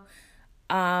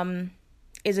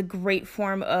 is a great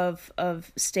form of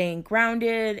staying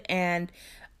grounded, and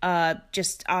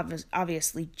just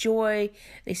obviously joy.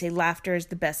 They say laughter is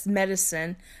the best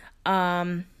medicine.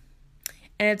 And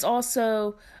it's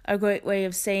also a great way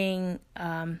of saying,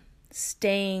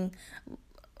 staying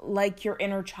like your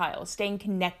inner child, staying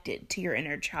connected to your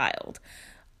inner child.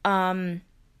 I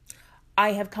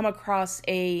have come across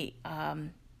a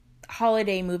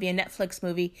holiday movie, a Netflix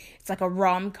movie. It's like a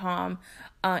rom-com.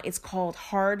 It's called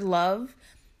Hard Love,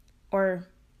 or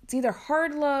it's either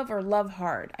Hard Love or Love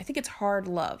Hard. I think it's Hard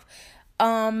Love.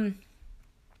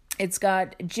 It's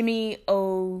got Jimmy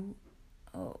O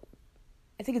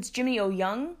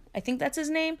Young. I think that's his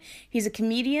name. He's a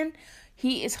comedian.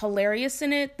 He is hilarious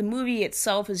in it. The movie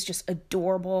itself is just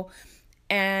adorable,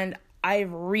 and I've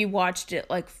rewatched it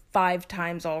like 5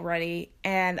 times already,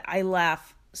 and I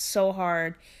laugh so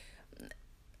hard.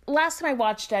 Last time I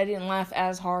watched it, I didn't laugh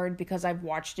as hard because I've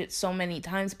watched it so many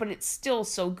times, but it's still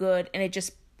so good, and it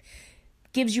just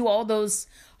gives you all those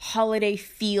holiday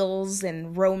feels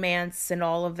and romance and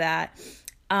all of that.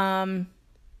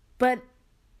 But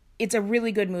it's a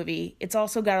really good movie. It's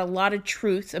also got a lot of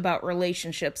truth about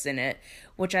relationships in it,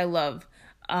 which I love.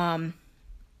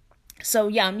 So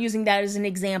yeah, I'm using that as an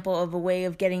example of a way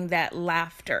of getting that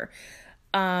laughter.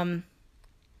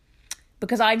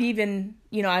 Because I've even,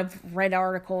 I've read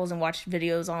articles and watched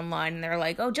videos online, and they're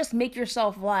like, oh, just make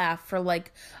yourself laugh for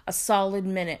like a solid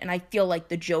minute. And I feel like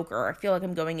the Joker. I feel like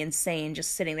I'm going insane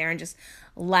just sitting there and just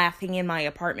laughing in my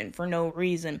apartment for no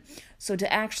reason. So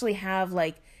to actually have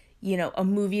like, a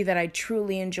movie that I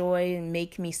truly enjoy and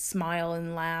make me smile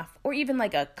and laugh, or even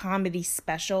like a comedy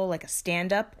special, like a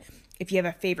stand-up, if you have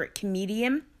a favorite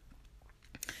comedian,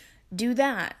 do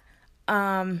that.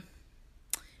 Like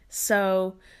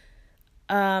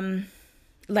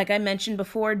I mentioned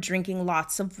before, drinking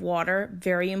lots of water,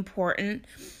 very important.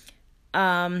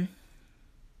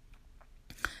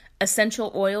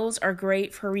 Essential oils are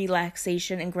great for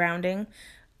relaxation and grounding.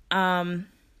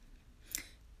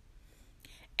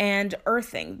 And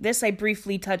earthing. This I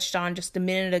briefly touched on just a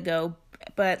minute ago,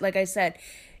 but like I said,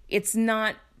 it's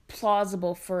not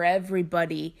plausible for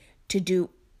everybody to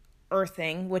do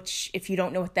earthing, which if you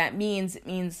don't know what that means, it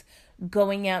means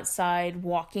going outside,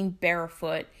 walking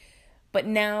barefoot. But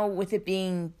now with it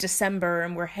being December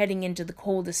and we're heading into the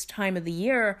coldest time of the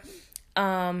year,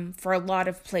 for a lot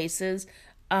of places,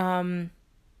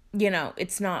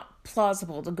 it's not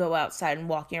plausible to go outside and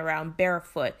walking around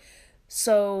barefoot.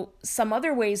 So some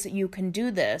other ways that you can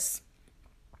do this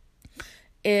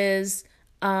is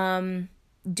doing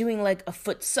like a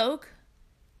foot soak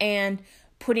and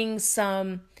putting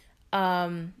some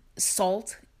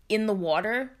salt in the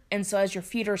water. And so as your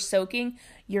feet are soaking,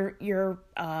 you're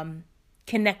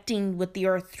connecting with the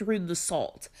earth through the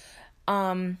salt.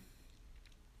 That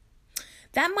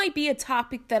might be a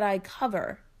topic that I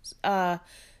cover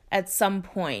at some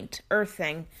point,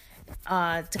 earthing,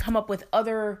 to come up with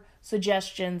other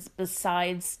suggestions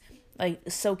besides like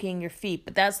soaking your feet.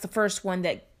 But that's the first one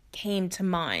that came to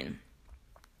mind.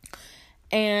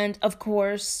 And of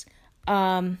course,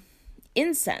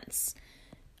 incense.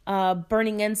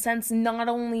 Burning incense, not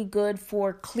only good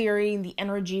for clearing the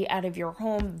energy out of your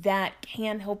home, that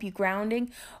can help you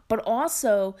grounding, but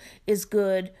also is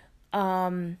good,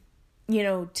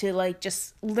 to like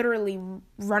just literally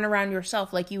run around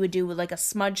yourself like you would do with like a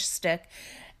smudge stick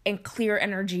and clear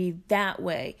energy that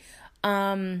way.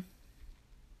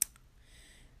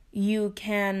 You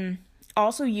can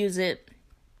also use it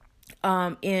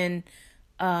in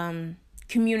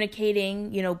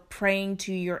communicating, praying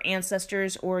to your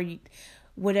ancestors or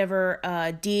whatever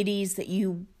deities that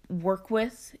you work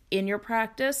with in your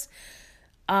practice.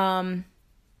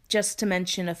 Just to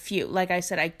mention a few. Like I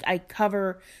said, I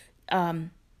cover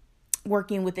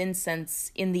working with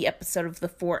incense in the episode of the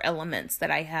 4 elements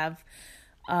that I have.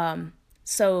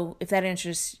 So if that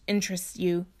interests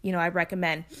you, I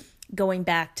recommend going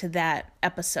back to that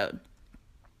episode.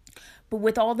 But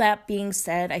with all that being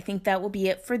said, I think that will be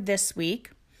it for this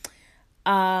week.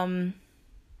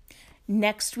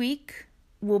 Next week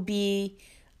will be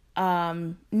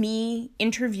me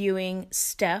interviewing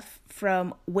Steph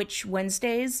from Witch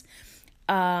Wednesdays.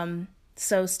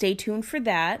 So stay tuned for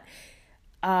that.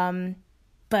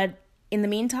 But in the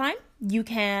meantime, you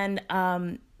can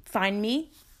find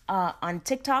me on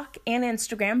TikTok and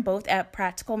Instagram, both at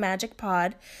Practical Magic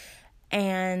Pod.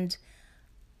 And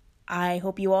I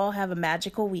hope you all have a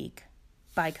magical week.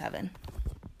 Bye, Coven.